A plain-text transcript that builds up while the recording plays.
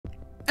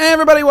Hey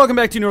everybody, welcome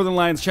back to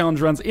Northernlion's challenge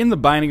runs in the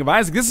Binding of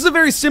Isaac. This is a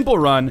very simple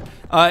run,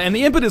 and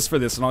the impetus for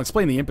this, and I'll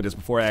explain the impetus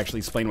before I actually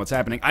explain what's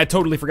happening. I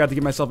totally forgot to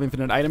give myself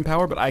infinite item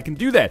power, but I can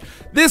do that.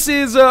 This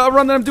is a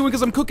run that I'm doing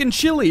because I'm cooking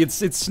chili. It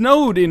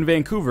snowed in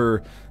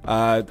Vancouver.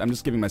 I'm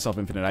just giving myself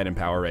infinite item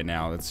power right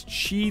now. That's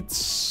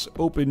cheats,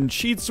 open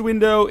cheats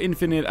window,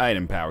 infinite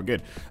item power.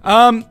 Good.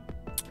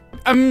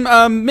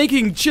 I'm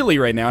making chili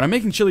right now, and I'm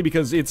making chili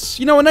because it's,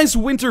 you know, a nice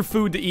winter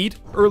food to eat,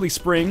 early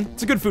spring.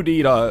 It's a good food to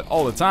eat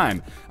all the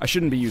time. I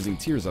shouldn't be using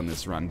tears on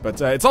this run, but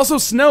it's also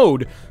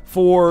snowed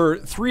for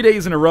 3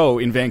 days in a row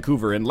in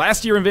Vancouver, and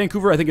last year in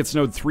Vancouver, I think it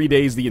snowed 3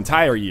 days the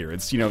entire year.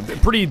 It's, you know,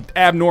 pretty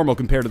abnormal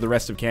compared to the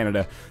rest of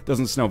Canada.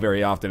 Doesn't snow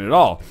very often at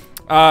all.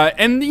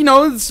 And, you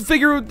know,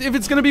 figure if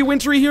it's gonna be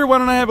wintry here, why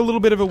don't I have a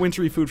little bit of a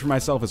wintry food for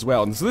myself as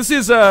well? And so this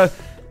is,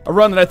 a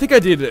run that I think I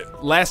did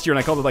last year, and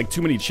I called it like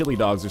too many chili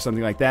dogs or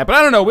something like that. But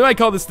I don't know, we might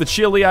call this the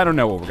chili, I don't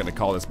know what we're gonna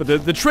call this. But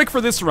the trick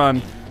for this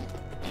run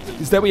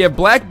is that we have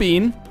black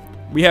bean,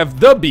 we have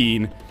the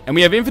bean, and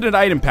we have infinite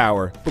item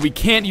power, but we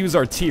can't use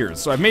our tears.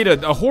 So I've made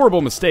a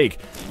horrible mistake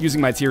using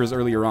my tears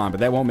earlier on, but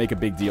that won't make a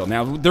big deal.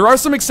 Now, there are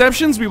some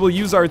exceptions. We will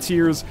use our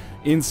tears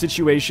in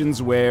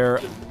situations where...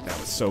 That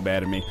was so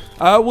bad of me.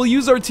 We'll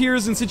use our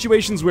tears in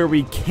situations where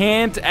we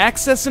can't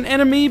access an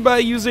enemy by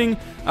using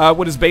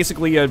what is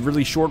basically a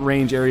really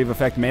short-range area of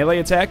effect melee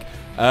attack.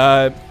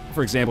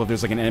 For example, if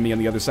there's like an enemy on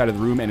the other side of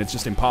the room and it's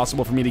just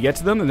impossible for me to get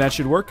to them, then that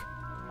should work.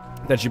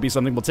 That should be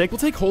something we'll take. We'll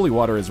take holy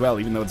water as well,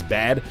 even though it's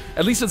bad.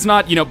 At least it's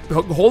not, you know,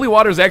 holy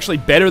water is actually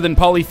better than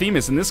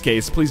Polyphemus in this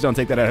case. Please don't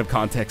take that out of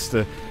context.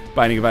 The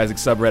Binding of Isaac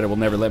subreddit will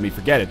never let me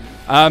forget it.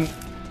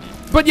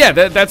 But yeah,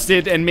 that's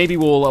it, and maybe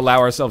we'll allow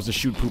ourselves to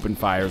shoot poop and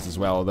fires as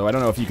well, although I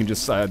don't know if you can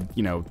just,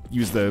 you know,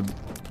 use the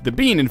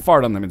bean and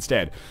fart on them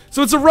instead.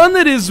 So it's a run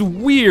that is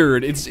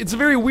weird. It's a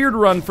very weird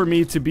run for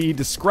me to be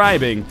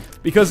describing,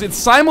 because it's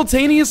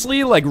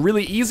simultaneously, like,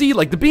 really easy.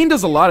 Like, the bean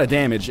does a lot of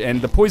damage,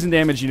 and the poison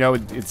damage, you know,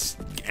 it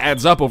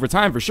adds up over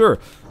time for sure.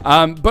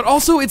 But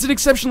also, it's an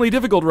exceptionally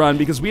difficult run,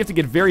 because we have to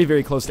get very,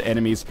 very close to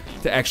enemies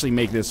to actually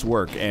make this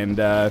work, and,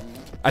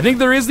 I think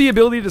there is the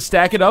ability to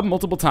stack it up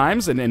multiple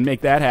times and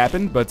make that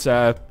happen, but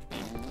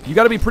you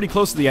got to be pretty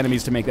close to the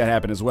enemies to make that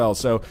happen as well.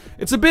 So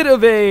it's a bit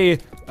of a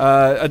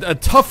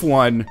tough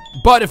one,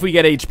 but if we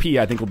get HP,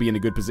 I think we'll be in a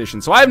good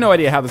position. So I have no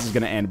idea how this is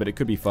going to end, but it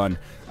could be fun.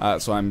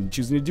 So I'm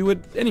choosing to do it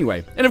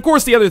anyway. And of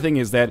course, the other thing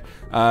is that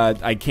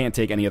I can't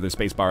take any other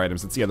spacebar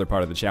items. It's the other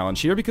part of the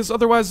challenge here, because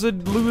otherwise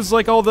I'd lose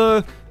like all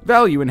the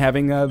value in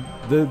having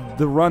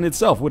the run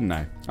itself, wouldn't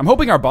I? I'm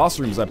hoping our boss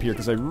room's up here,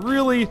 because I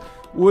really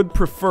would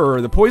prefer,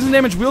 the poison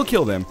damage will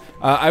kill them.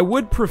 I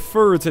would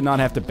prefer to not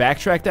have to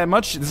backtrack that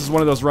much. This is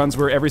one of those runs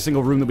where every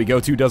single room that we go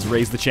to does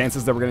raise the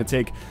chances that we're going to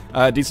take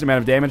a decent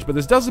amount of damage, but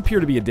this does appear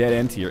to be a dead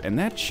end here, and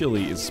that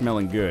chili is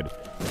smelling good.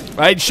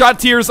 I shot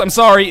tears, I'm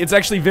sorry, it's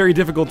actually very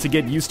difficult to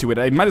get used to it.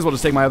 I might as well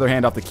just take my other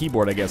hand off the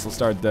keyboard, I guess. I'll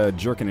start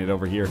jerking it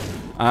over here.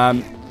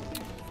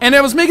 And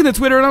I was making the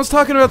Twitter, and I was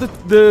talking about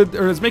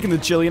I was making the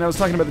chili, and I was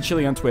talking about the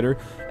chili on Twitter,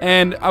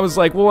 and I was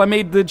like, well, I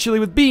made the chili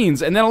with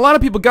beans, and then a lot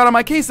of people got on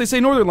my case. They say,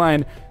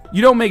 Northernlion,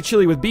 you don't make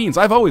chili with beans.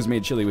 I've always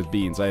made chili with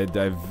beans.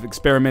 I've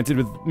experimented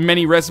with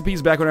many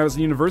recipes back when I was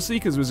in university,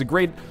 because it was a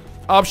great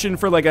option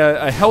for like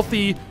a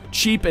healthy,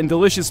 cheap, and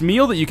delicious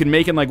meal that you can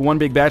make in like one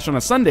big batch on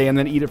a Sunday, and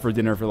then eat it for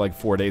dinner for like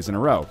 4 days in a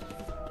row.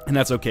 And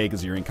that's okay,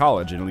 because you're in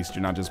college, and at least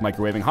you're not just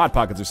microwaving Hot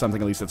Pockets or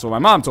something. At least that's what my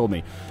mom told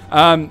me.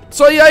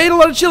 So yeah, I ate a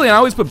lot of chili, and I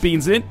always put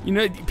beans in it. You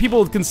know,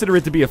 people consider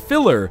it to be a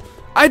filler.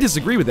 I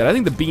disagree with that. I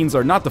think the beans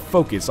are not the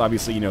focus.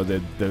 Obviously, you know,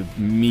 the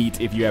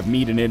meat, if you have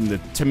meat in it, and the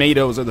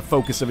tomatoes are the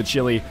focus of a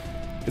chili.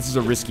 This is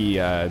a risky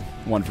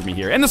one for me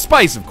here. And the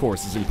spice, of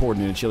course, is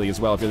important in a chili as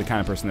well, if you're the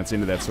kind of person that's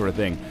into that sort of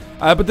thing.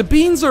 But the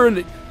beans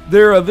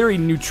they're very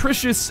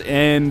nutritious,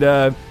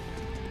 and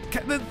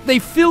they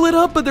fill it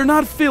up, but they're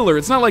not filler.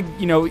 It's not like,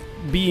 you know,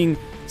 being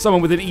someone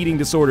with an eating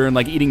disorder and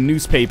like eating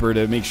newspaper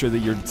to make sure that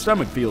your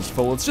stomach feels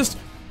full. It's just,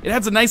 it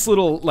adds a nice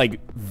little like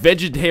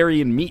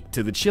vegetarian meat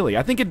to the chili.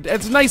 I think it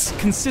adds a nice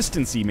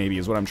consistency, maybe,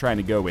 is what I'm trying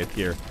to go with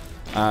here.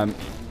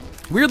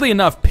 Weirdly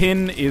enough,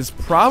 Pin is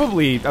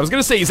probably, I was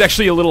gonna say he's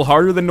actually a little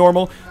harder than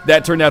normal.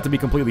 That turned out to be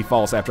completely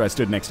false after I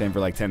stood next to him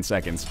for like 10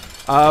 seconds.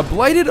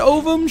 Blighted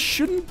Ovum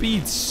shouldn't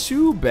be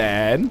too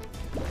bad.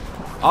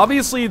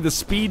 Obviously, the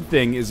speed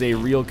thing is a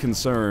real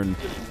concern,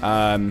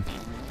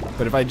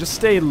 but if I just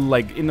stay,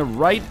 like, in the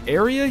right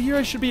area here,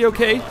 I should be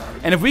okay.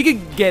 And if we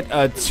could get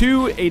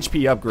 2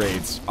 HP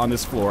upgrades on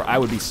this floor, I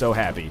would be so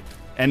happy.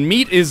 And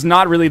meat is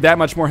not really that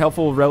much more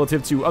helpful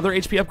relative to other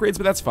HP upgrades,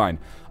 but that's fine.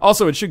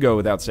 Also, it should go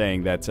without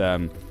saying that,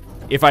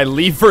 if I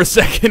leave for a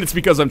second, it's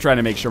because I'm trying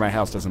to make sure my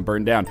house doesn't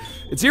burn down.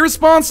 It's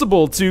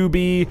irresponsible to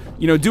be,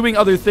 you know, doing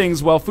other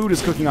things while food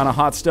is cooking on a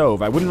hot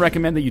stove. I wouldn't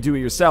recommend that you do it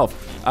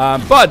yourself.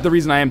 But the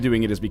reason I am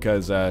doing it is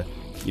because,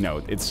 you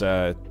know, it's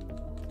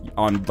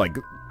on, like,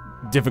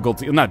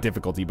 difficulty, not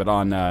difficulty, but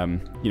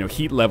on, you know,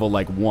 heat level,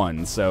 like,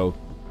 1. So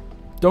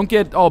don't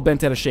get all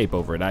bent out of shape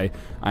over it. I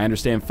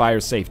understand fire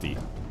safety.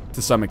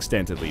 To some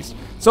extent, at least.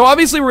 So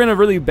obviously we're in a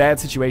really bad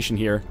situation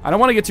here. I don't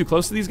want to get too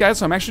close to these guys,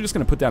 so I'm actually just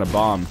going to put down a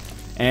bomb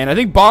And I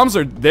think bombs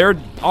they're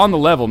on the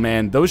level,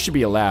 man. Those should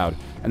be allowed.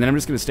 And then I'm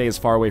just going to stay as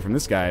far away from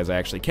this guy as I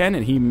actually can,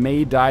 and he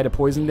may die to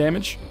poison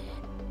damage.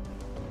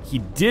 He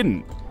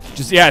didn't.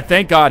 Yeah,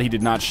 thank God he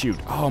did not shoot.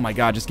 Oh my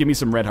God, just give me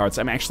some red hearts.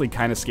 I'm actually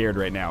kind of scared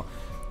right now.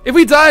 If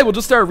we die, we'll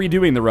just start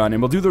redoing the run,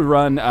 and we'll do the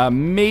run.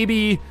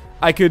 Maybe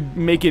I could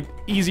make it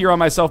easier on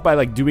myself by,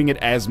 like, doing it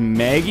as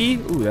Maggie.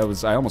 Ooh,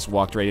 I almost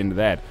walked right into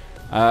that.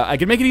 I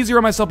could make it easier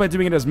on myself by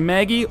doing it as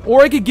Maggie,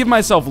 or I could give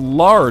myself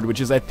Lard,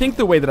 which is, I think,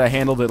 the way that I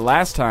handled it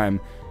last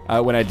time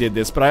when I did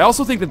this. But I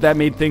also think that that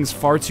made things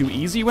far too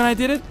easy when I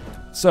did it.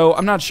 So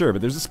I'm not sure, but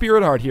there's a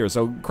Spirit Heart here.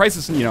 So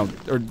Crisis, you know,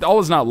 or all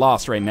is not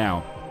lost right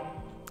now.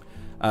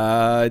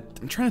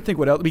 I'm trying to think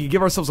what else. We could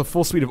give ourselves a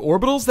full suite of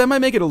orbitals. That might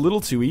make it a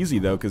little too easy,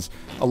 though, because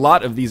a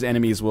lot of these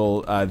enemies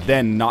will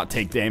then not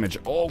take damage.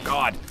 Oh,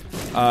 God.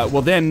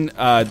 Will then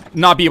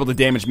not be able to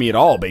damage me at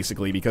all,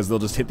 basically, because they'll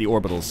just hit the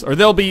orbitals. Or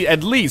they'll be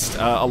at least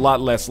a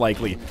lot less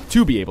likely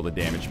to be able to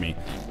damage me.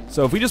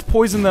 So if we just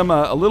poison them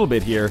a little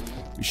bit here,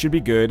 we should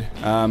be good.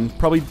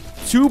 Probably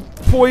 2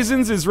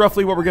 poisons is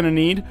roughly what we're going to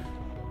need.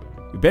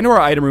 We've been to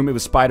our item room. It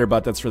was Spider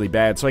Butt. That's really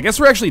bad. So I guess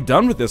we're actually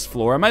done with this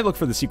floor. I might look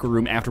for the secret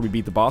room after we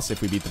beat the boss,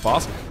 if we beat the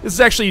boss. This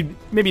is actually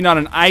maybe not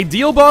an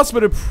ideal boss,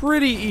 but a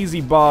pretty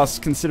easy boss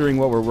considering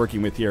what we're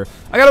working with here.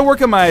 I gotta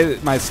work on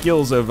my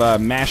skills of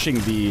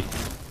mashing the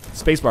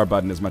spacebar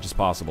button as much as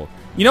possible.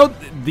 You know,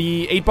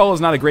 the 8-ball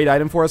is not a great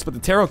item for us, but the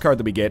tarot card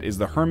that we get is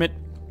the Hermit.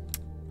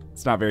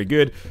 It's not very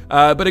good,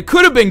 but it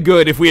could have been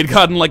good if we had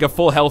gotten like a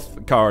full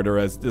health card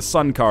or the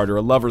Sun card or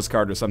a Lover's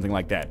card or something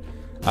like that.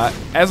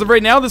 As of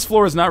right now, this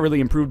floor has not really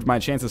improved my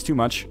chances too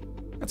much.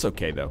 That's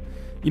okay, though.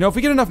 You know, if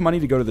we get enough money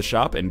to go to the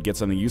shop and get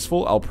something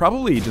useful, I'll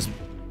probably just...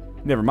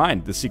 Never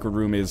mind, the secret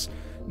room is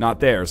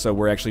not there, so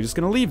we're actually just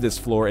going to leave this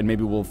floor, and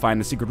maybe we'll find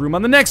the secret room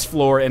on the next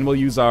floor, and we'll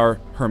use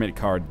our Hermit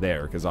card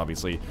there, because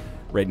obviously,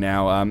 right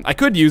now, I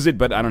could use it,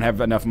 but I don't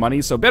have enough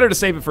money, so better to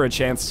save it for a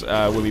chance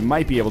where we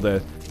might be able to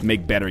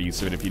make better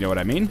use of it, if you know what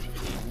I mean.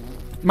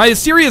 My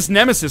serious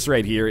nemesis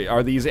right here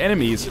are these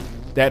enemies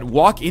that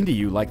walk into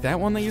you, like that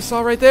one that you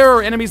saw right there,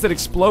 or enemies that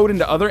explode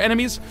into other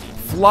enemies.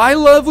 Fly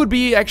Love would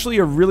be actually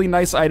a really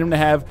nice item to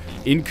have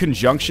in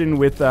conjunction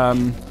with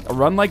a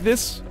run like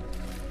this.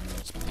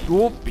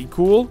 Cool, be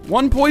cool.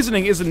 1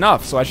 poisoning is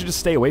enough, so I should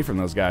just stay away from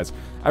those guys.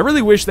 I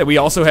really wish that we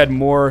also had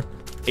more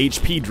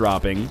HP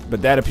dropping,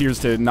 but that appears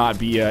to not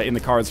be in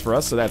the cards for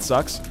us, so that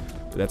sucks.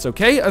 But that's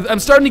okay. I'm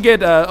starting to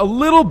get a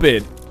little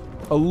bit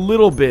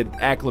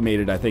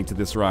acclimated, I think, to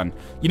this run.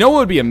 You know what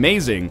would be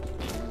amazing?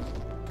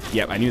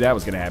 Yep, I knew that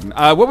was going to happen.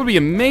 What would be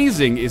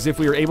amazing is if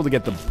we were able to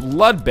get the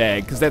blood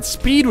bag, because that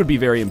speed would be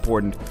very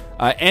important,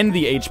 and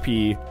the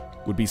HP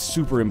would be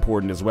super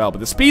important as well.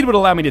 But the speed would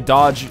allow me to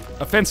dodge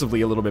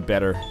offensively a little bit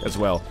better as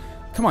well.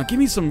 Come on, give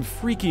me some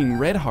freaking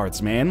red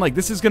hearts, man. Like,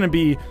 this is going to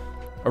be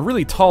a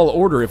really tall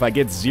order if I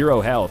get 0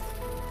 health.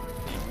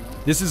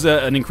 This is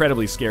an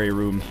incredibly scary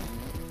room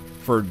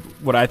for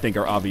what I think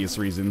are obvious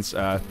reasons.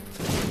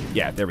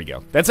 Yeah, there we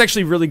go. That's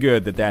actually really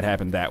good that that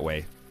happened that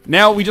way.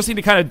 Now, we just need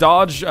to kind of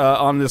dodge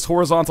on this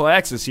horizontal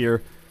axis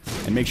here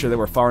and make sure that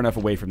we're far enough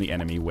away from the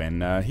enemy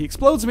when he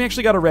explodes. And we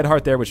actually got a red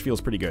heart there, which feels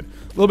pretty good.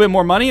 A little bit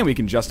more money, and we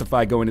can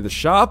justify going to the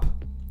shop,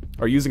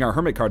 or using our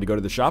Hermit card to go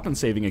to the shop and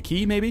saving a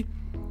key, maybe.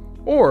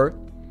 Or,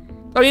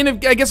 I mean,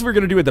 I guess if we're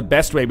going to do it the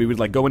best way, we would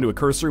like go into a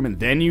curse room and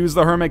then use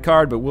the Hermit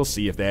card, but we'll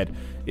see if that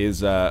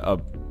is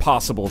a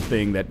possible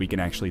thing that we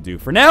can actually do.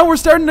 For now, we're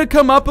starting to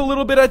come up a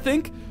little bit, I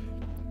think.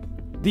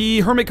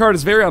 The Hermit card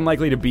is very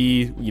unlikely to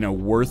be, you know,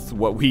 worth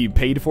what we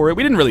paid for it.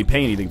 We didn't really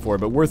pay anything for it,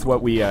 but worth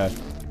what we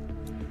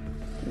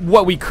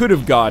could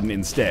have gotten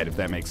instead, if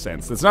that makes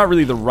sense. That's not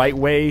really the right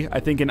way, I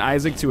think, in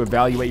Isaac to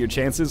evaluate your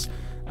chances.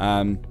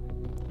 But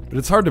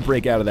it's hard to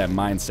break out of that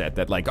mindset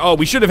that, like, oh,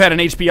 we should have had an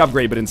HP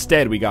upgrade, but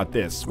instead we got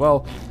this.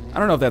 Well, I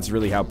don't know if that's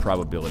really how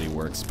probability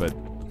works, but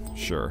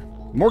sure.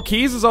 More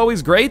keys is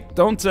always great.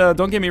 Don't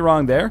get me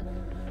wrong there.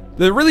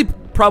 The really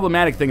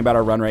problematic thing about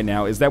our run right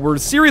now is that we're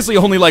seriously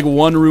only like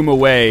 1 room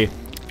away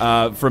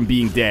from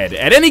being dead.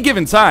 At any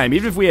given time,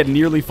 even if we had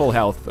nearly full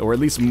health, or at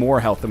least more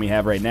health than we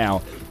have right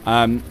now,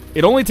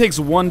 it only takes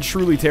 1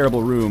 truly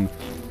terrible room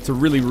to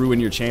really ruin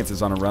your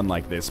chances on a run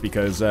like this,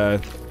 because,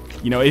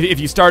 you know, if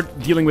you start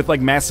dealing with, like,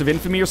 massive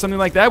infamy or something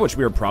like that, which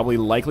we are probably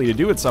likely to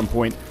do at some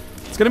point,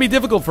 it's going to be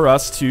difficult for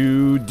us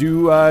to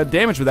do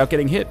damage without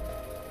getting hit.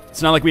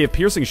 It's not like we have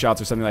piercing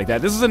shots or something like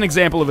that. This is an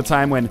example of a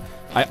time when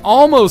I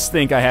almost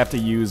think I have to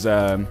use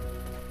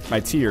my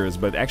tears,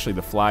 but actually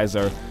the flies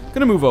are going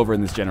to move over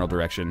in this general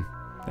direction,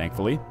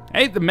 thankfully.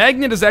 Hey, the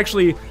magnet is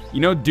actually, you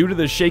know, due to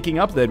the shaking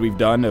up that we've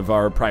done of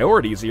our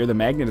priorities here, the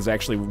magnet is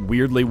actually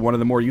weirdly one of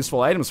the more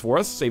useful items for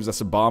us. Saves us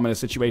a bomb in a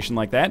situation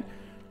like that.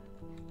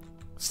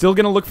 Still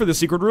gonna look for the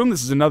secret room.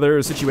 This is another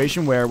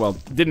situation where, well,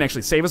 it didn't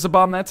actually save us a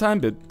bomb that time,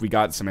 but we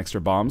got some extra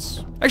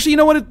bombs. Actually, you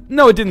know what?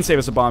 No, it didn't save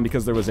us a bomb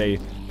because there was a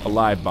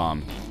live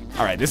bomb.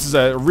 Alright, this is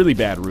a really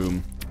bad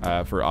room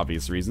for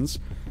obvious reasons.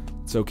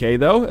 It's okay,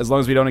 though. As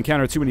long as we don't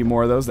encounter too many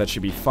more of those, that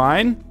should be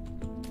fine.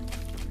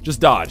 Just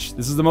dodge.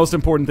 This is the most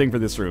important thing for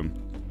this room.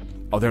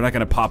 Oh, they're not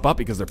gonna pop up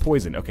because they're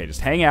poisoned. Okay,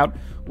 just hang out.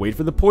 Wait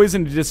for the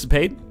poison to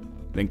dissipate.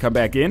 then come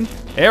back in.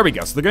 There we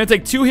go. So they're going to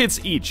take 2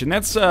 hits each, and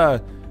that's,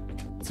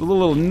 it's a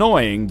little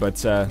annoying,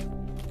 but,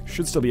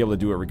 should still be able to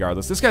do it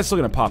regardless. This guy's still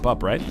going to pop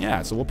up, right?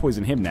 Yeah, so we'll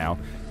poison him now.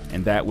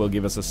 And that will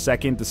give us a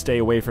second to stay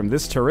away from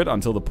this turret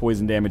until the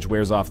poison damage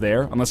wears off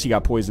there. Unless he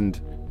got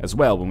poisoned as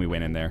well when we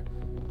went in there.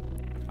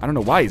 I don't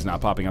know why he's not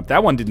popping up.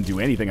 That one didn't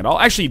do anything at all.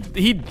 Actually,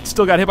 he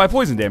still got hit by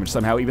poison damage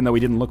somehow, even though he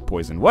didn't look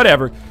poisoned.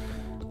 Whatever.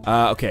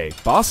 Okay,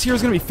 boss here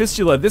is going to be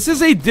Fistula. This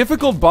is a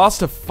difficult boss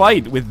to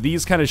fight with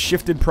these kind of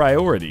shifted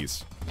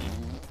priorities.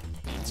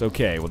 It's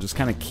okay. We'll just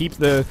kind of keep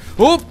the...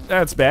 Oh,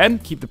 that's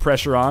bad. Keep the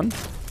pressure on.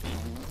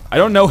 I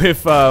don't know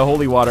if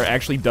Holy Water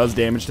actually does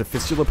damage to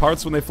Fistula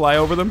parts when they fly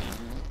over them.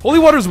 Holy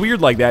Water's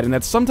weird like that, in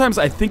that sometimes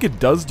I think it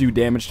does do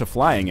damage to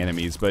flying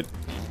enemies, but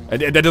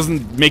that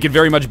doesn't make it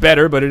very much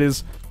better, but it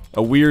is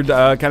a weird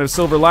kind of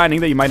silver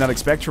lining that you might not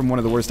expect from one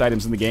of the worst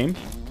items in the game.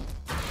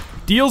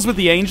 Deals with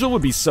the Angel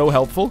would be so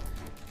helpful.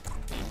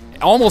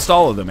 Almost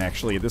all of them,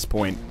 actually, at this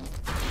point.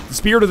 The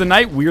Spirit of the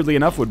Night, weirdly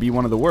enough, would be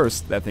one of the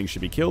worst. That thing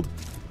should be killed.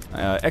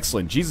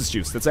 Excellent. Jesus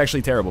Juice. That's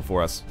actually terrible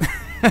for us.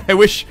 I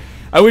wish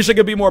I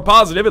could be more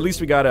positive. At least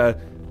we got a,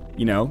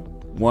 you know,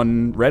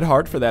 1 red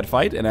heart for that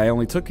fight, and I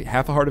only took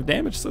half a heart of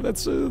damage, so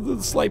that's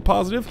a slight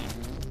positive.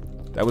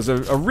 That was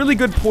a really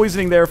good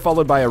poisoning there,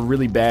 followed by a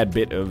really bad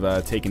bit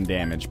of taken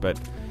damage, but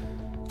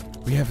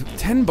we have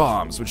 10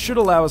 bombs, which should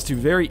allow us to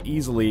very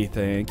easily,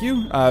 thank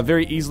you,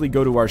 very easily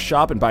go to our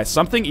shop and buy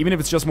something, even if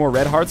it's just more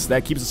red hearts.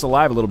 That keeps us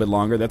alive a little bit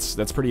longer.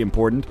 That's pretty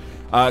important.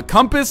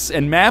 Compass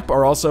and map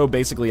are also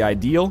basically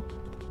ideal,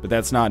 but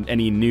that's not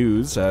any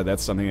news.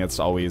 That's something that's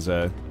always,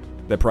 the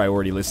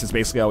priority list has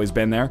basically always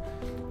been there.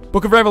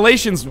 Book of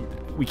Revelations,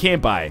 we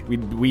can't buy.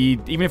 We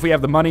even if we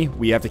have the money,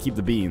 we have to keep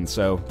the beans.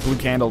 So Blue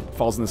Candle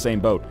falls in the same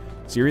boat.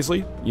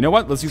 Seriously? You know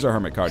what? Let's use our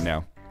Hermit card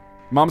now.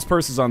 Mom's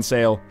Purse is on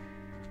sale.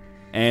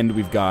 And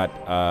we've got,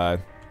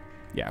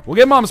 yeah, we'll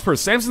get Mom's Purse.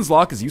 Samson's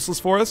Lock is useless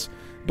for us,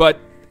 but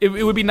it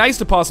would be nice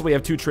to possibly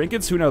have 2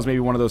 trinkets. Who knows, maybe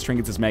one of those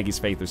trinkets is Maggie's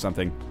Faith or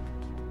something.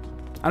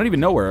 I don't even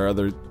know where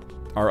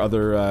our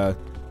other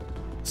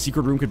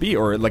secret room could be,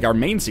 or like our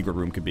main secret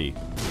room could be.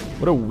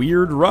 What a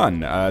weird run.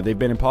 They've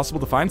been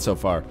impossible to find so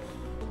far.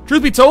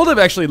 Truth be told, I've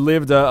actually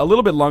lived a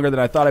little bit longer than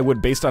I thought I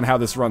would based on how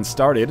this run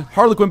started.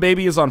 Harlequin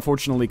Baby is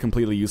unfortunately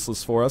completely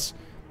useless for us.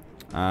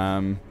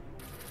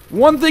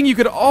 One thing you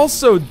could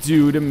also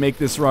do to make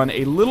this run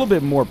a little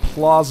bit more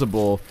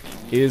plausible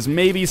is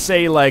maybe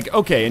say, like,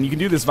 okay, and you can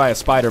do this via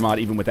Spider Mod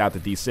even without the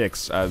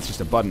D6. It's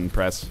just a button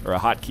press, or a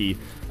hotkey.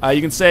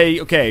 You can say,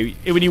 okay,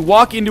 when you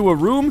walk into a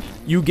room,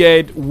 you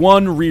get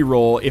 1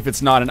 reroll if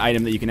it's not an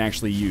item that you can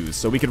actually use.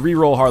 So we could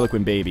reroll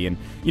Harlequin Baby, and,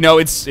 you know,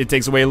 it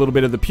takes away a little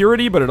bit of the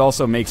purity, but it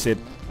also makes it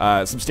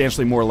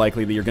substantially more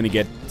likely that you're going to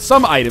get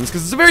some items,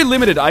 because it's a very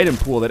limited item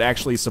pool that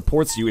actually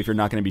supports you if you're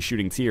not going to be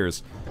shooting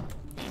tears.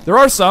 There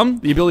are some.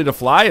 The ability to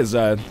fly is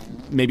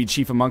maybe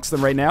chief amongst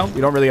them right now. We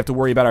don't really have to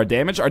worry about our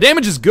damage. Our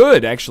damage is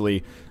good,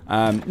 actually.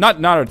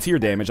 Not our tier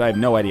damage. I have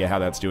no idea how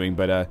that's doing,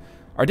 but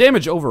our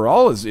damage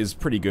overall is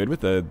pretty good with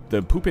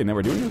the pooping that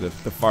we're doing, or the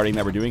farting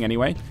that we're doing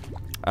anyway.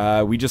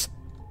 We just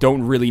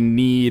don't really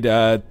need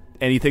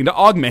anything to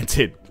augment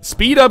it.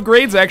 Speed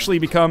upgrades actually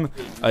become,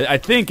 I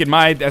think, in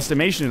my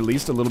estimation at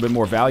least, a little bit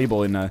more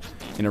valuable in a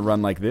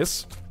run like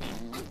this.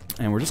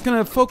 And we're just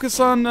gonna focus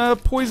on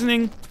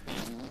poisoning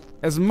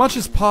as much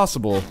as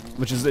possible,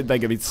 which is,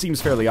 like, it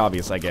seems fairly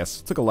obvious, I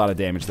guess. Took a lot of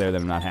damage there that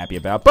I'm not happy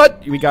about,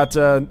 but we got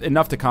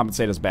enough to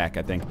compensate us back,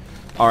 I think.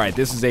 Alright,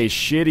 this is a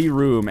shitty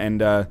room,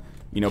 and,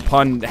 you know,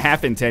 pun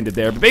half intended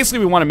there, but basically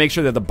we want to make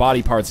sure that the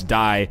body parts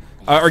die,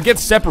 or get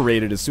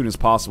separated as soon as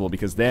possible,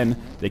 because then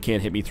they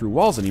can't hit me through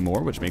walls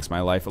anymore, which makes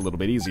my life a little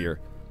bit easier.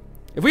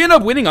 If we end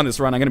up winning on this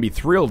run, I'm going to be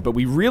thrilled, but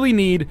we really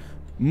need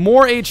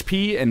more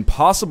HP and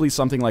possibly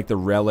something like the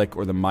Relic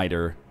or the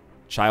Miter.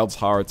 Child's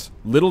Heart.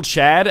 Little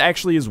Chad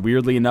actually is,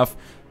 weirdly enough,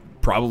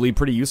 probably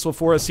pretty useful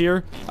for us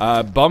here.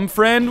 Bum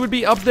Friend would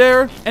be up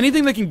there.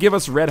 Anything that can give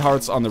us red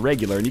hearts on the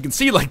regular. And you can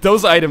see, like,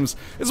 those items,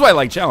 this is why I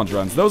like challenge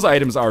runs. Those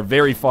items are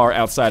very far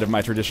outside of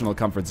my traditional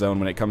comfort zone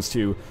when it comes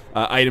to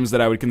items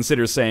that I would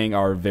consider saying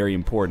are very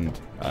important.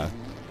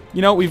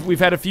 You know, we've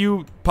had a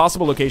few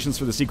possible locations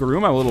for the secret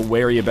room. I'm a little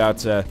wary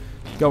about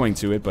going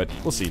to it, but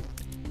we'll see.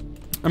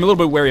 I'm a little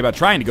bit wary about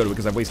trying to go to it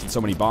because I've wasted so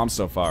many bombs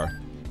so far.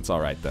 It's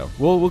alright, though.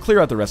 We'll clear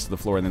out the rest of the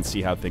floor and then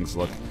see how things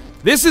look.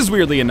 This is,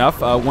 weirdly enough,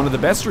 one of the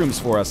best rooms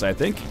for us, I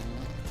think.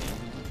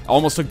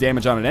 Almost took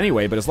damage on it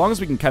anyway, but as long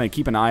as we can kind of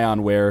keep an eye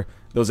on where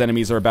those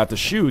enemies are about to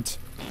shoot,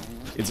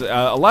 it's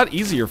a lot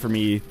easier for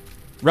me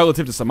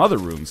relative to some other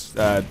rooms.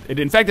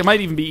 In fact, it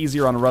might even be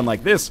easier on a run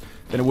like this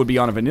than it would be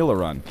on a vanilla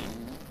run.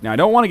 Now, I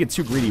don't want to get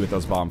too greedy with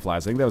those bomb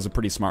flies. I think that was a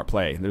pretty smart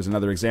play. There's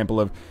another example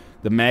of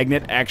the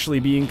magnet actually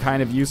being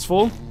kind of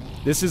useful.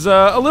 This is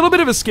a little bit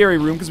of a scary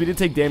room because we did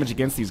take damage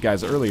against these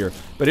guys earlier.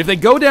 But if they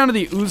go down to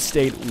the ooze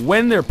state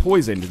when they're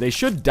poisoned, they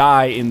should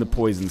die in the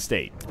poison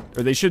state.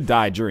 Or they should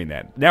die during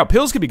that. Now,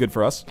 pills could be good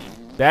for us.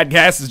 Bad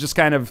gas is just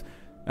kind of,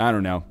 I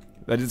don't know.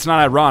 It's not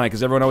ironic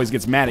because everyone always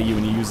gets mad at you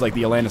when you use, like,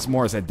 the Alanis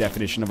Morissette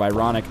definition of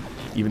ironic.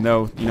 Even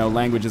though, you know,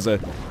 language is a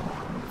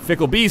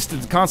fickle beast.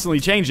 It's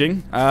constantly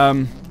changing.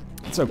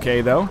 It's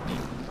okay, though.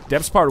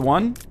 Depths part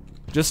 1.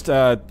 Just,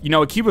 you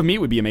know, a cube of meat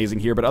would be amazing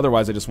here, but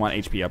otherwise I just want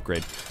HP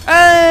upgrade.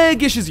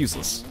 Gish is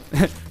useless.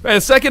 By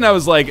a second, I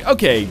was like,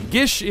 okay,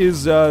 Gish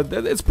is,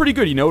 it's pretty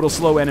good, you know, it'll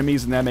slow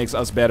enemies and that makes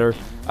us better.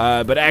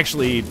 But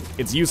actually,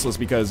 it's useless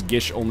because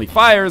Gish only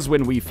fires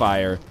when we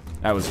fire.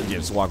 That was, yeah,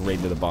 just walk right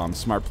into the bomb.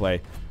 Smart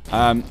play.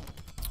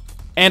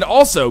 And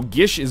also,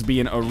 Gish is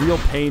being a real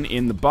pain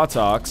in the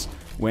buttocks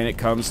when it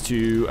comes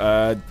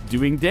to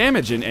doing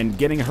damage and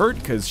getting hurt,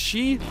 because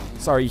he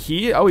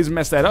always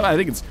mess that up. I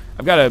think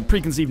I've got a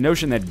preconceived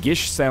notion that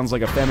Gish sounds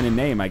like a feminine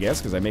name, I guess,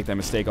 because I make that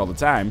mistake all the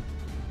time.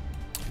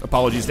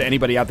 Apologies to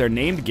anybody out there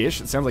named Gish.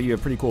 It sounds like you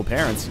have pretty cool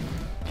parents,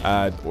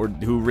 or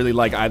who really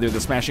like either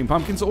the Smashing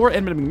Pumpkins or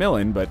Edmund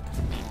McMillan, but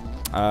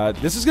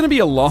this is going to be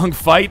a long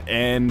fight,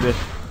 and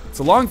it's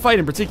a long fight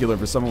in particular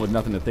for someone with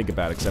nothing to think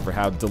about except for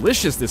how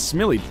delicious this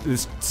chili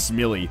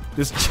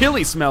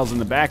smells in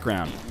the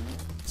background.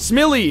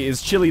 Smilly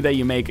is chili that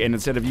you make, and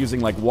instead of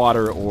using like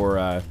water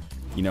or,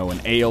 you know, an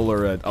ale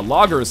or a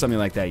lager or something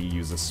like that, you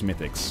use a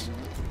Smithix.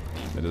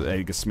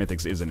 I guess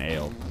Smithix is an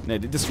ale.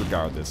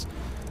 Disregard this.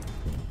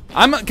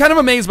 I'm kind of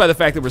amazed by the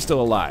fact that we're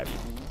still alive.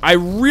 I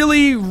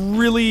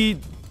really,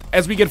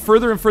 as we get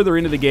further and further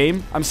into the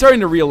game, I'm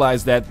starting to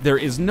realize that there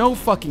is no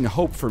fucking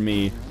hope for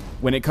me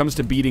when it comes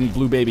to beating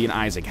Blue Baby and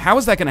Isaac. How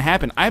is that going to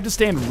happen? I have to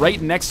stand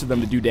right next to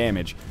them to do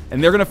damage,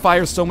 and they're going to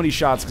fire so many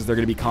shots because they're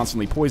going to be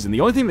constantly poisoned.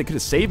 The only thing that could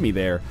have saved me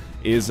there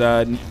is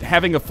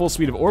having a full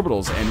suite of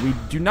orbitals, and we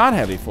do not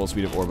have a full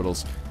suite of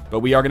orbitals,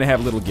 but we are going to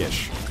have Little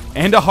Gish.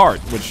 And a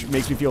heart, which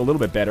makes me feel a little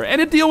bit better, and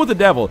a deal with the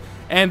devil.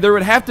 And there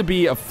would have to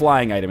be a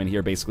flying item in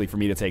here, basically, for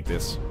me to take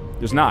this.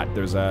 There's not.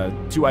 There's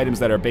 2 items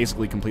that are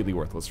basically completely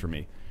worthless for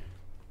me.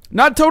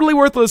 Not totally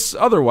worthless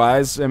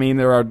otherwise. I mean,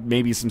 there are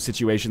maybe some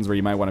situations where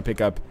you might want to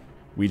pick up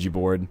Ouija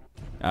board,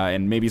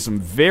 and maybe some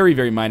very,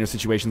 very minor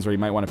situations where you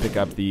might want to pick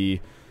up the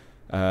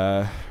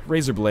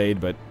razor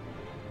blade, but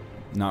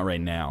not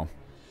right now.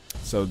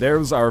 So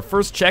there's our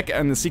first check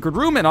on the secret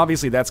room, and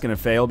obviously that's going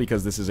to fail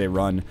because this is a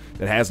run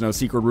that has no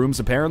secret rooms,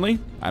 apparently.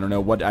 I don't know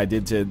what I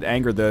did to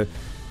anger the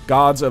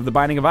gods of the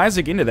Binding of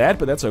Isaac into that,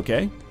 but that's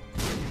okay.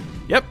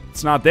 Yep,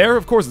 it's not there.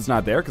 Of course it's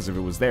not there, because if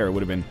it was there, it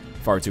would have been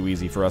far too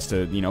easy for us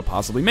to, you know,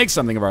 possibly make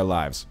something of our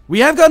lives. We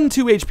have gotten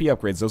 2 HP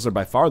upgrades. Those are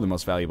by far the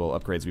most valuable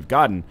upgrades we've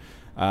gotten.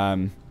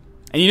 And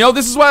you know,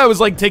 this is why I was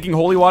like, taking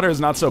holy water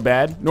is not so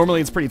bad. Normally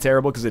it's pretty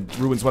terrible because it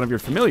ruins one of your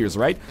familiars,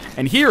 right?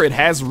 And here it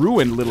has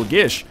ruined Little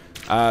Gish.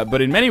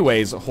 But in many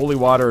ways, holy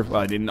water,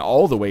 in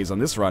all the ways on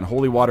this run,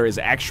 holy water is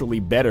actually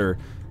better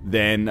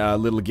than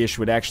Little Gish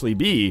would actually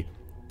be.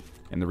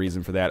 And the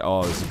reason for that,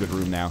 oh, this is a good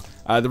room now.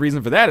 The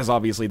reason for that is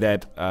obviously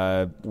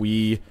that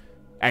we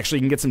actually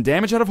can get some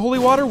damage out of holy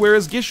water,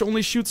 whereas Gish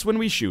only shoots when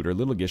we shoot, or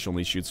Little Gish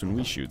only shoots when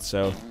we shoot.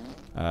 So,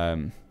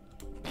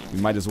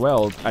 we might as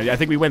well. I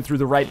think we went through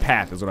the right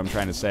path, is what I'm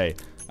trying to say.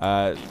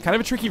 Kind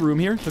of a tricky room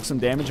here. Took some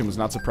damage and was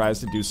not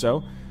surprised to do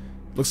so.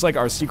 Looks like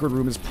our secret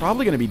room is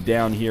probably going to be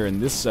down here in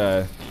this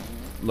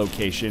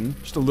location.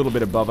 Just a little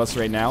bit above us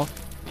right now.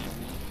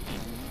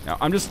 Now,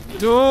 I'm just...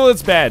 Oh,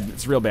 it's bad.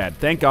 It's real bad.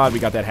 Thank God we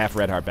got that half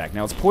red heart back.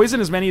 Now, let's poison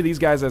as many of these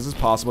guys as is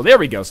possible. There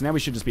we go. So now we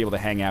should just be able to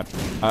hang out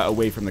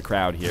away from the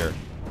crowd here.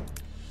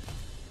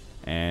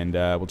 And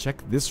we'll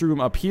check this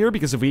room up here,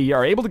 because if we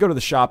are able to go to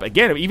the shop,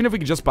 again, even if we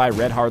could just buy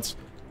red hearts...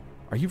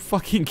 Are you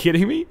fucking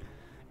kidding me?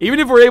 Even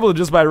if we're able to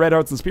just buy red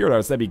hearts and spirit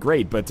hearts, that'd be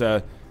great. But,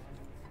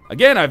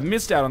 again, I've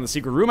missed out on the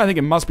secret room. I think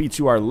it must be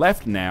to our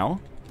left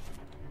now.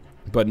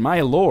 But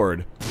my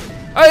lord.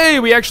 Hey,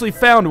 we actually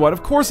found one.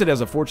 Of course it has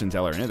a fortune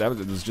teller in it. That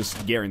was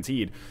just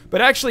guaranteed. But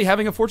actually,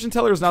 having a fortune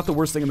teller is not the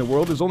worst thing in the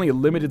world. There's only a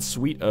limited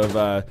suite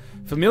of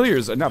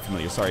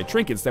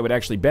trinkets that would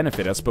actually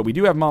benefit us. But we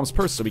do have Mom's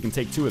Purse, so we can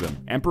take 2 of them.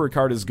 Emperor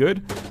card is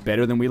good.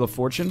 Better than Wheel of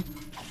Fortune.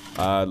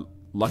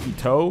 Lucky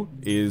Toe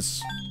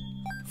is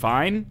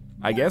fine,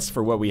 I guess,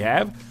 for what we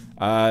have.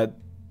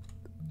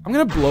 I'm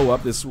gonna blow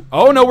up this...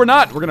 Oh, no, we're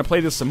not! We're gonna play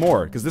this some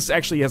more, because this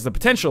actually has the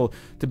potential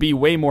to be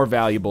way more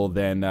valuable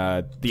than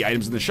the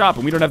items in the shop,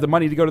 and we don't have the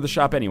money to go to the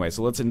shop anyway,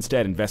 so let's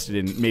instead invest it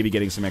in maybe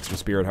getting some extra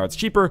spirit hearts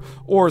cheaper,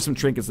 or some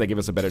trinkets that give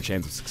us a better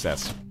chance of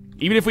success.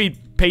 Even if we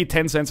pay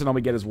 10 cents and all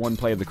we get is 1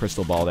 play of the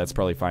crystal ball, that's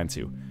probably fine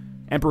too.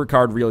 Emperor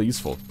card, real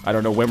useful. I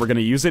don't know when we're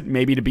gonna use it,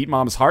 maybe to beat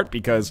Mom's heart,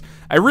 because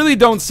I really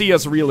don't see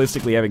us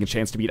realistically having a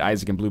chance to beat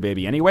Isaac and Blue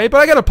Baby anyway, but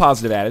I got a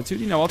positive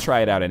attitude, you know, I'll try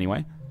it out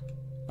anyway.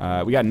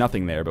 We got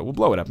nothing there, but we'll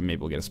blow it up and maybe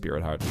we'll get a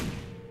spirit heart.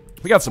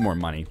 We got some more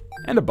money.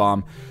 And a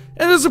bomb.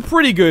 And it was a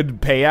pretty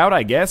good payout,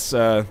 I guess.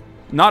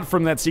 Not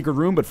from that secret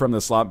room, but from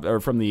the slot, or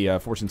from the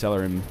fortune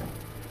teller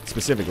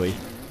specifically.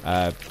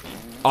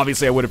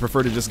 Obviously, I would have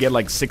preferred to just get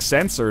like 6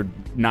 cents or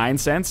 9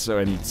 cents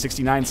and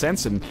 69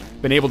 cents and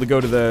been able to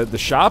go to the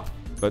shop,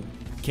 but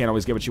can't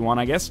always get what you want,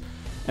 I guess.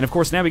 And of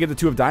course, now we get the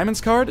 2 of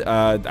Diamonds card.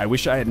 I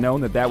wish I had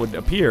known that that would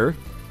appear.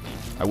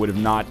 I would have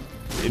not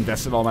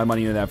invested all my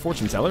money into that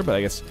fortune teller, but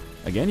I guess...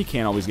 Again, you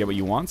can't always get what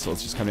you want, so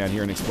let's just come down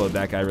here and explode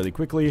that guy really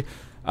quickly.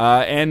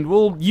 And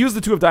we'll use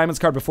the 2 of Diamonds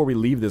card before we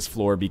leave this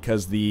floor,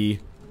 because the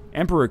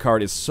Emperor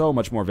card is so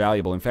much more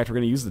valuable. In fact, we're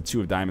going to use the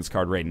 2 of diamonds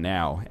card right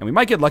now. And we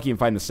might get lucky and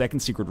find the second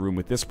secret room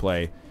with this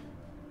play.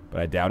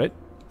 But I doubt it.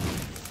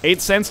 8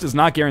 cents does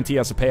not guarantee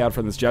us a payout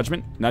from this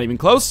judgment. Not even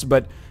close,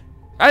 but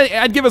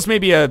I'd give us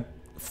maybe a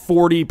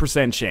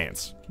 40%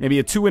 chance. Maybe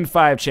a 2 in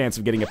 5 chance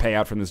of getting a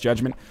payout from this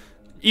judgment.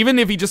 Even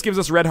if he just gives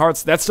us red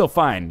hearts, that's still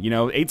fine. You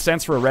know, 8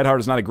 cents for a red heart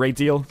is not a great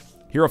deal.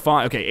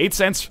 Hierophant, okay, 8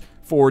 cents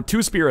for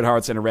 2 spirit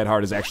hearts and a red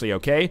heart is actually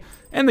okay.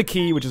 And the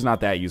key, which is not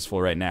that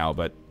useful right now,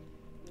 but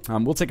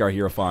we'll take our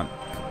Hierophant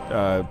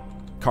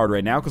card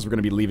right now because we're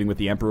going to be leaving with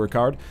the Emperor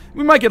card.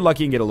 We might get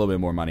lucky and get a little bit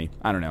more money.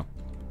 I don't know.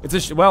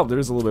 Well,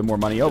 there's a little bit more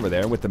money over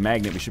there. With the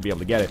magnet, we should be able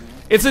to get it.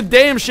 It's a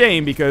damn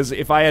shame because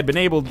if I had been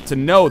able to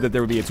know that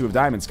there would be a 2 of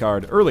diamonds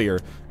card earlier,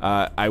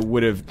 I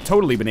would have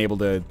totally been able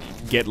to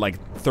get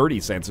like 30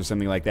 cents or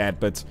something like that.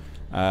 But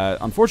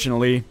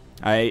unfortunately,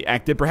 I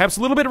acted perhaps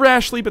a little bit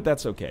rashly, but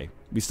that's okay.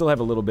 We still have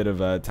a little bit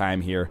of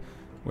time here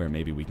where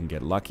maybe we can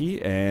get lucky.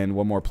 And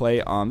one more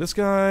play on this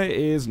guy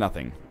is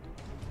nothing.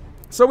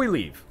 So we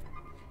leave.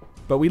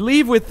 But we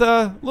leave with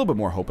a little bit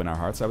more hope in our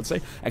hearts, I would say.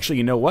 Actually,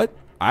 you know what?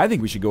 I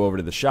think we should go over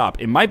to the shop.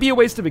 It might be a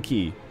waste of a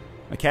key.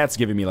 My cat's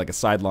giving me like a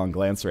sidelong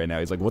glance right now.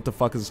 He's like, what the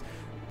fuck is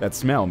that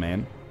smell,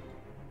 man?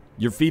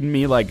 You're feeding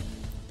me like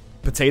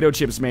potato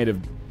chips made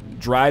of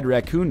dried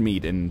raccoon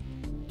meat and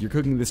you're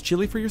cooking this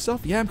chili for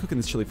yourself? Yeah, I'm cooking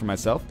this chili for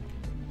myself.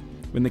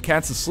 When the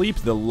cat's asleep,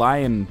 the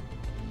lion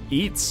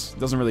eats.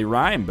 Doesn't really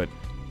rhyme, but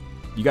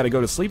you gotta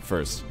go to sleep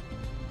first.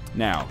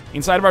 Now,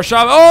 inside of our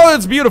shop. Oh,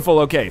 it's beautiful.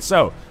 Okay,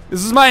 so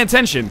this is my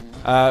intention.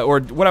 Or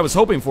what I was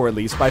hoping for, at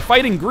least. By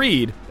fighting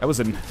greed, that was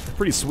a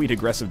pretty sweet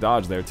aggressive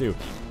dodge there, too.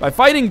 By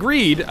fighting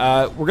greed,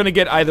 we're going to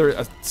get either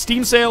a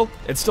Steam sale,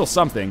 it's still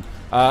something,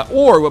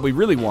 or what we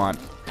really want,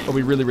 what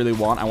we really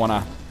want, I want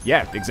to,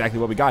 yeah, exactly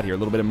what we got here, a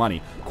little bit of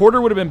money.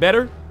 Quarter would have been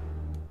better,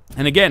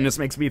 and again, this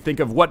makes me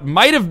think of what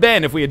might have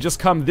been if we had just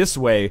come this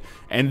way,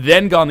 and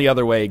then gone the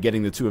other way,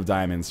 getting the 2 of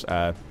diamonds.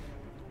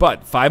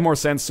 But 5 more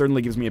cents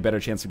certainly gives me a better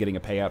chance of getting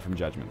a payout from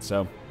Judgment,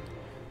 so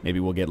maybe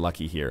we'll get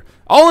lucky here.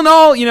 All in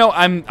all, you know,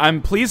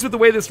 I'm pleased with the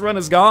way this run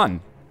has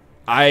gone.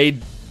 I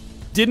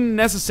didn't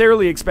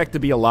necessarily expect to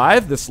be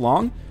alive this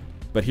long,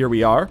 but here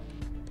we are,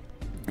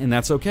 and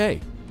that's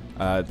okay.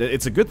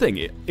 It's a good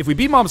thing. If we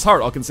beat Mom's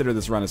Heart, I'll consider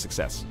this run a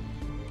success.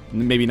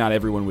 Maybe not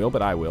everyone will,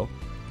 but I will.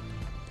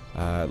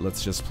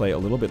 Let's just play a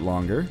little bit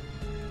longer.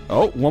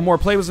 Oh, one more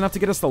play was enough to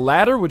get us the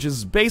ladder, which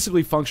is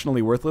basically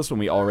functionally worthless when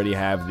we already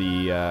have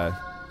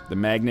the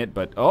magnet,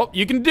 but oh,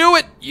 you can do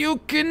it! You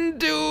can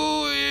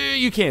do it!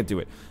 You can't do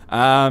it.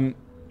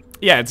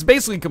 Yeah, it's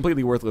basically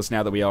completely worthless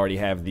now that we already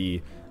have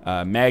the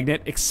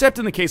magnet, except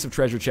in the case of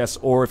treasure chests,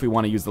 or if we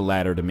want to use the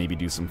ladder to maybe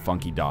do some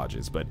funky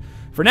dodges. But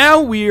for now,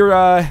 we're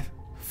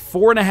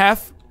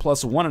 4.5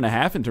 plus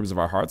 1.5 in terms of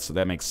our hearts, so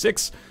that makes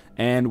 6,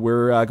 and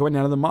we're going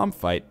down to the mom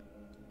fight.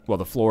 Well,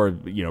 the floor,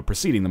 you know,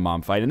 preceding the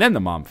mom fight, and then the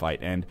mom fight,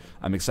 and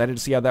I'm excited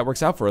to see how that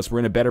works out for us. We're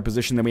in a better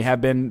position than we have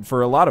been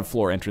for a lot of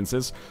floor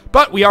entrances,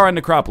 but we are on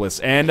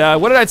Necropolis, and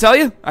what did I tell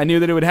you? I knew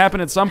that it would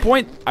happen at some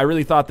point. I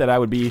really thought that I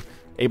would be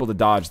able to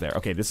dodge there.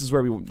 Okay, this is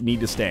where we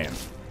need to stand.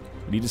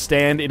 We need to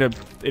stand in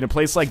a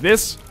place like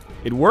this.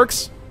 It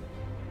works.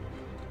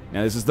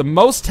 Now, this is the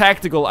most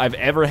tactical I've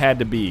ever had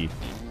to be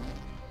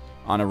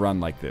on a run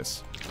like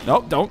this.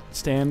 No, don't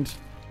stand.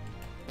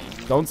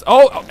 Don't.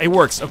 Oh, it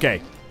works.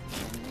 Okay.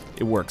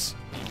 It works.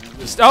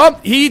 Oh,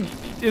 he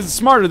is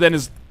smarter than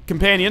his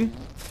companion.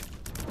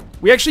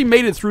 We actually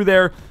made it through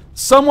there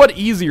somewhat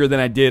easier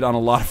than I did on a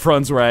lot of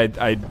runs where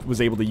I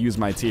was able to use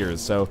my tears.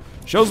 So,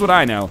 shows what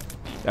I know.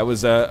 That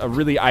was a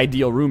really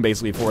ideal room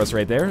basically for us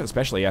right there,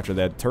 especially after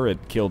that turret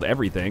killed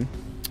everything.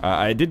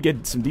 I did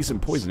get some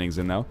decent poisonings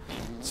in though.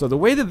 So the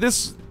way that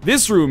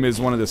this room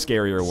is one of the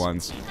scarier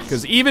ones,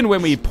 because even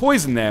when we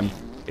poison them,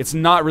 it's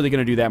not really going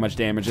to do that much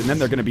damage, and then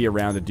they're going to be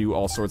around to do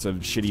all sorts of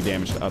shitty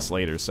damage to us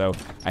later. So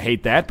I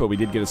hate that, but we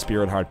did get a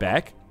Spirit Heart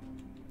back.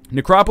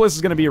 Necropolis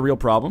is going to be a real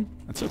problem.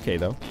 That's okay,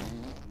 though.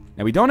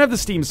 Now, we don't have the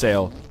Steam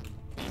Sale,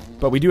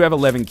 but we do have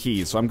 11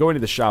 keys, so I'm going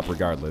to the shop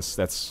regardless.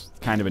 That's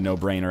kind of a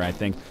no-brainer, I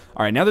think.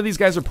 All right, now that these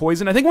guys are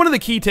poisoned, I think one of the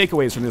key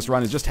takeaways from this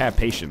run is just have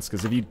patience,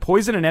 because if you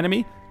poison an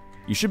enemy,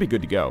 you should be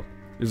good to go.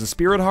 There's a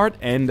Spirit Heart,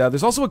 and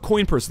there's also a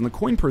Coin Purse, and the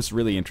Coin Purse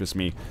really interests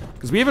me,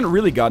 because we haven't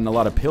really gotten a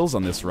lot of pills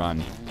on this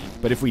run.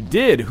 But if we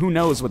did, who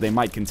knows what they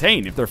might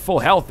contain. If they're full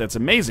health, that's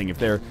amazing. If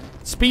they're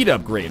speed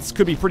upgrades,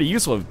 could be pretty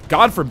useful. If,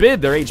 God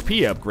forbid, they're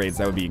HP upgrades,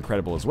 that would be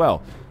incredible as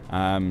well.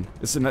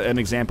 This is an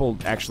example,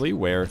 actually,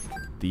 where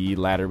the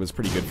ladder was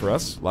pretty good for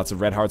us. Lots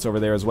of red hearts over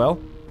there as well.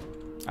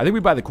 I think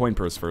we buy the Coin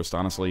Purse first,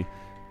 honestly.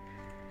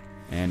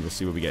 And we'll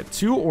see what we get.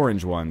 2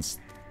 orange ones.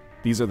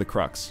 These are the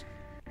crux.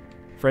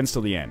 Friends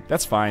till the end.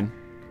 That's fine.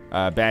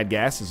 Bad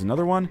gas is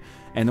another one.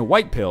 And the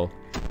white pill,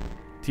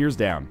 tears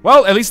down.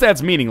 Well, at least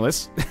that's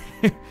meaningless.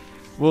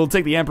 We'll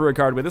take the Emperor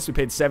card with us. We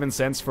paid 7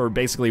 cents for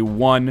basically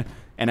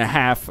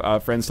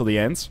 1.5 friends till the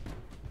ends.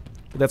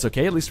 But that's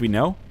okay, at least we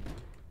know.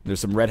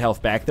 There's some red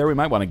health back there. We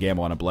might want to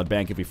gamble on a blood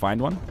bank if we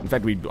find one. In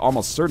fact, we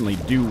almost certainly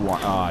do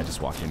want... Oh, I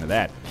just walked into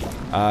that.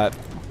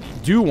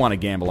 Do want to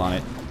gamble on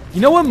it.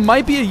 You know what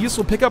might be a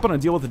useful pickup on a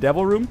Deal with the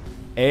Devil room?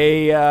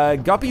 a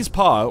Guppy's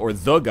Paw, or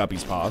the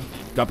Guppy's Paw.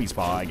 Guppy's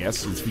Paw, I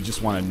guess, if you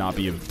just want to not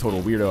be a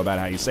total weirdo about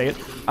how you say it.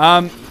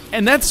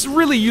 And that's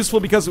really useful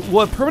because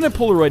we'll have permanent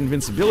Polaroid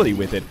invincibility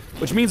with it,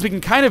 which means we can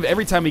kind of,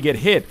 every time we get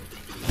hit,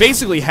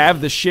 basically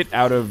have the shit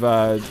out of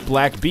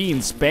black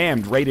beans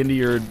spammed right into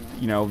your,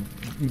 you know,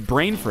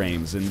 brain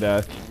frames, and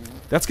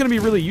that's going to be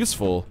really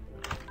useful,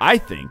 I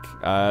think.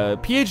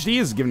 PhD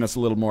has given us a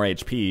little more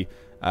HP.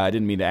 I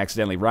didn't mean to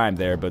accidentally rhyme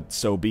there, but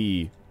so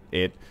be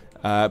it.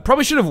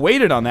 Probably should have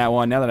waited on that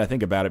one now that I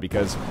think about it,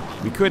 because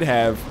we could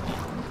have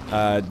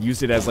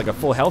used it as like a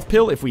full health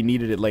pill if we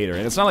needed it later.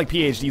 And it's not like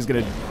PhD is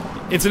gonna...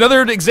 It's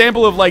another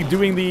example of like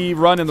doing the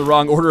run in the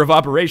wrong order of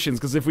operations,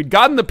 because if we'd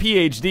gotten the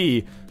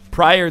PhD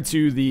prior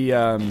to the...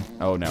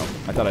 oh no,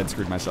 I thought I'd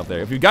screwed myself there.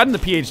 If we'd gotten the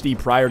PhD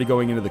prior to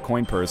going into the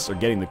coin purse, or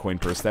getting the coin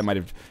purse, that might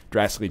have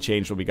drastically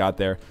changed what we got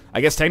there.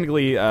 I guess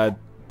technically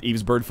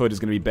Eve's Birdfoot is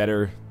gonna be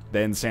better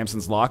than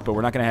Samson's Lock, but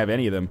we're not gonna have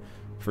any of them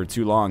for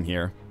too long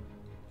here.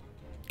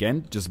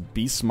 Again, just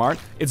be smart.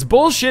 It's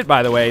bullshit,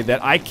 by the way,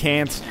 that I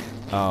can't...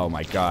 Oh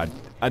my god.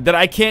 That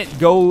I can't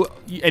go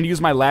and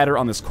use my ladder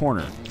on this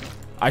corner.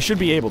 I should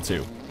be able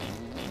to.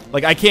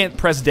 Like, I can't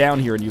press down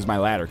here and use my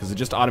ladder, because it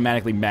just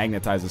automatically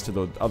magnetizes to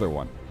the other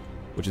one.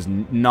 Which is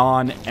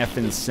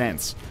non-effing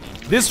sense.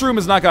 This room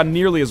has not gone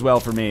nearly as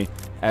well for me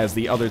as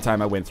the other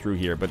time I went through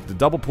here, but the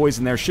double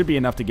poison there should be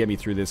enough to get me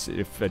through this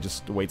if I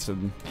just wait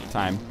some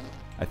time,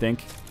 I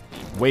think.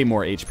 Way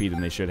more HP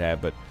than they should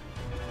have, but...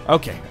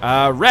 Okay,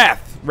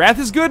 Wrath. Wrath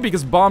is good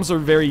because bombs are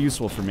very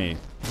useful for me.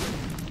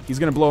 He's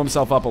gonna blow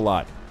himself up a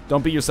lot.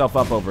 Don't beat yourself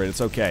up over it,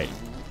 it's okay.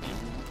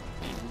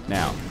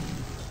 Now,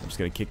 I'm just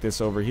gonna kick this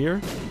over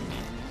here.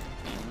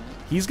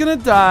 He's gonna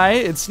die.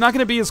 It's not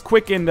gonna be as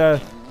quick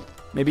and,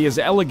 maybe as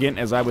elegant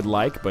as I would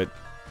like, but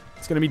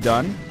it's gonna be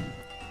done.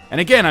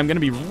 And again, I'm gonna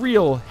be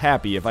real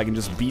happy if I can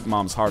just beat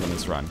Mom's heart on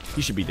this run.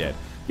 He should be dead.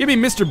 Give me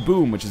Mr.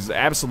 Boom, which is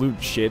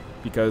absolute shit,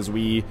 because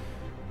we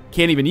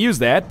can't even use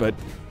that, but...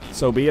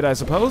 So be it, I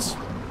suppose.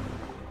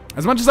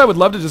 As much as I would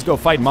love to just go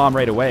fight Mom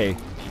right away,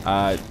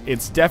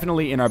 it's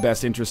definitely in our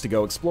best interest to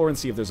go explore and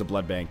see if there's a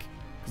blood bank.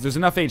 Because there's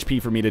enough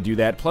HP for me to do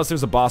that. Plus,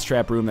 there's a boss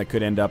trap room that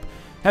could end up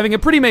having a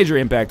pretty major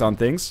impact on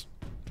things.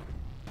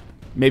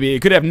 Maybe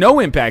it could have no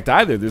impact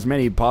either. There's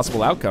many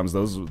possible outcomes.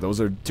 Those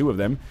are two of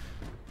them.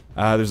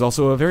 There's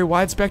also a very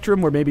wide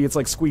spectrum where maybe it's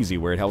like Squeezy,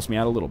 where it helps me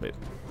out a little bit.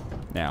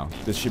 Now,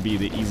 this should be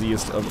the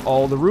easiest of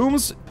all the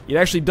rooms. It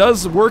actually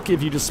does work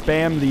if you just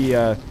spam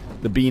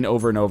the bean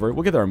over and over.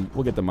 We'll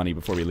get the money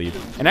before we leave.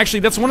 And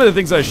actually, that's one of the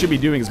things that I should be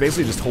doing, is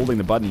basically just holding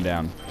the button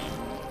down.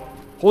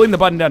 Holding the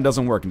button down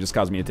doesn't work and just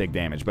causes me to take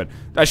damage, but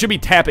I should be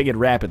tapping it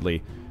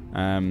rapidly.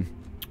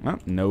 Well,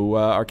 no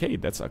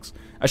arcade. That sucks.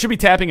 I should be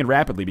tapping it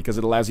rapidly because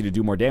it allows you to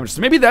do more damage.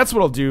 So maybe that's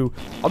what I'll do.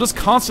 I'll just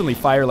constantly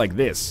fire like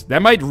this.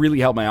 That might really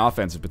help my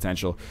offensive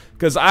potential.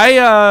 Because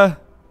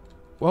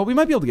well, we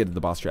might be able to get to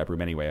the boss trap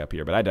room anyway up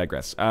here, but I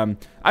digress.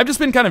 I've just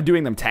been kind of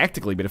doing them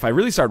tactically, but if I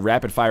really start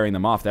rapid firing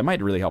them off, that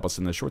might really help us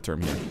in the short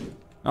term here.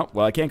 Oh,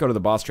 well, I can't go to the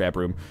boss trap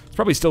room. It's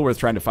probably still worth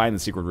trying to find the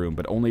secret room,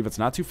 but only if it's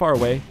not too far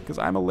away, because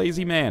I'm a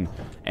lazy man.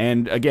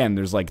 And again,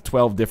 there's like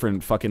 12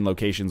 different fucking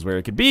locations where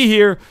it could be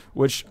here,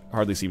 which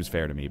hardly seems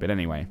fair to me, but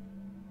anyway.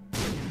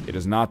 It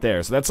is not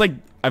there. So that's like,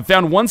 I've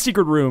found one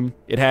secret room.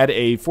 It had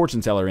a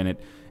fortune teller in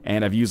it,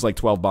 and I've used like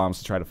 12 bombs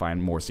to try to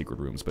find more secret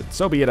rooms, but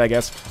so be it, I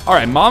guess.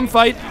 Alright, Mom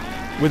fight.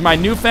 With my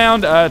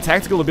newfound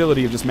tactical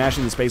ability of just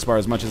mashing the spacebar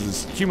as much as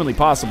is humanly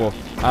possible,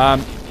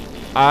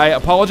 I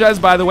apologize,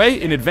 by the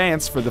way, in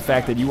advance for the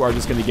fact that you are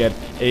just going to get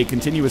a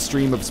continuous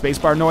stream of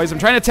spacebar noise. I'm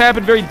trying to tap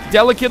it very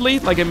delicately,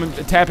 like I'm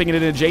tapping it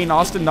in a Jane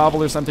Austen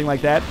novel or something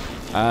like that.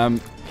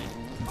 And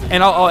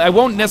I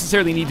won't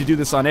necessarily need to do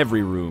this on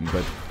every room,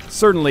 but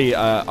certainly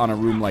on a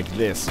room like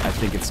this, I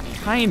think it's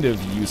kind of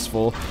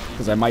useful,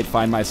 because I might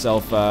find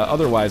myself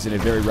otherwise in a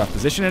very rough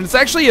position. And it's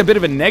actually a bit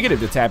of a negative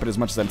to tap it as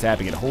much as I'm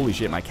tapping it. Holy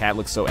shit, my cat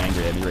looks so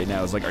angry at me right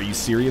now. It's like, are you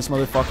serious,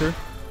 motherfucker?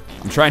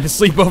 I'm trying to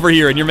sleep over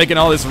here, and you're making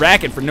all this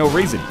racket for no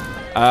reason.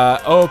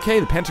 Okay,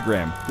 the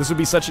pentagram. This would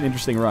be such an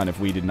interesting run if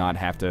we did not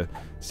have to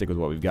stick with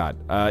what we've got.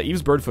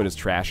 Eve's Birdfoot is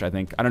trash, I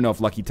think. I don't know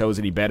if Lucky Toe's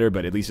any better,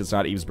 but at least it's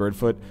not Eve's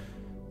Birdfoot.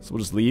 So we'll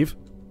just leave.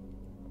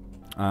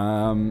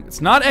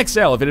 It's not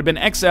XL. If it had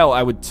been XL,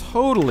 I would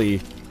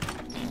totally...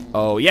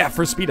 Oh, yeah,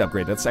 first speed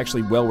upgrade. That's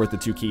actually well worth the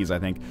 2 keys, I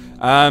think.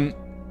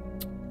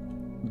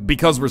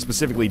 Because we're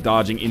specifically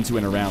dodging into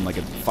and around like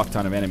a fuck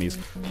ton of enemies.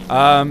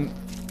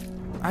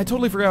 I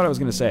totally forgot what I was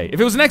going to say. If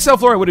it was an XL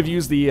floor, I would have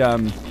used the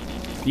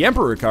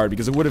Emperor card,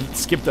 because it would have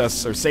skipped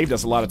us or saved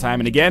us a lot of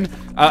time. And again,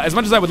 as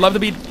much as I would love to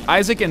beat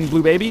Isaac and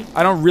Blue Baby,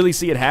 I don't really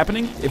see it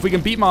happening. If we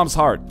can beat Mom's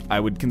heart, I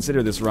would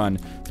consider this run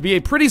to be a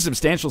pretty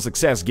substantial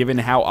success, given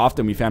how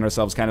often we found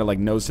ourselves kind of like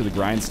nose to the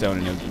grindstone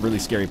in a really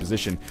scary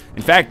position.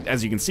 In fact,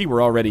 as you can see,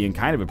 we're already in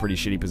kind of a pretty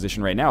shitty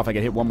position right now. If I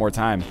get hit one more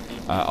time,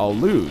 I'll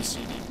lose.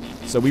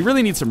 So we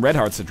really need some red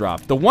hearts to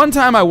drop. The one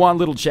time I want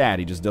little Chad,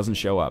 he just doesn't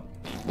show up.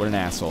 What an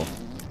asshole.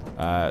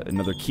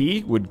 Another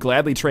key. Would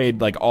gladly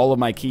trade like all of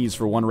my keys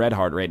for 1 red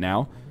heart right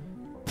now,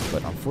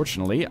 but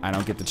unfortunately I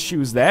don't get to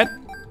choose that.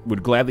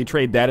 Would gladly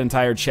trade that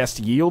entire chest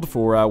yield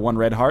for 1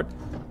 red heart.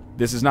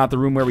 This is not the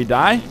room where we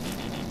die.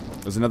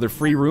 There's another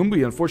free room.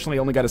 We unfortunately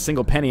only got a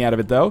single penny out of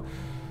it, though.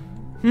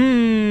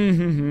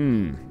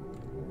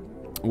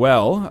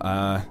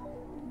 Well,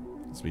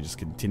 so we just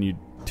continue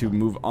to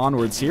move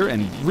onwards here,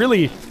 and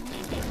really...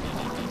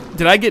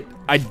 I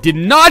did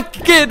not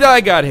get...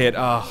 I got hit.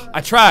 Oh,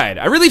 I tried.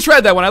 I really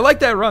tried that one. I like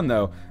that run,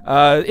 though.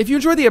 If you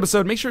enjoyed the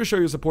episode, make sure to show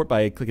your support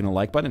by clicking the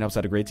like button. It helps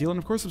out a great deal. And,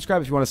 of course,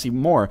 subscribe if you want to see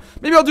more.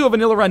 Maybe I'll do a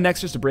vanilla run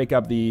next just to break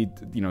up the,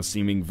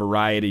 seeming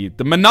variety,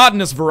 the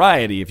monotonous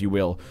variety, if you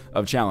will,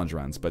 of challenge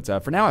runs. But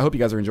for now, I hope you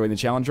guys are enjoying the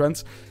challenge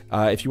runs.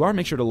 If you are,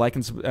 make sure to like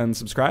and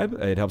subscribe.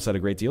 It helps out a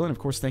great deal. And, of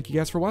course, thank you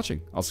guys for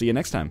watching. I'll see you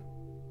next time.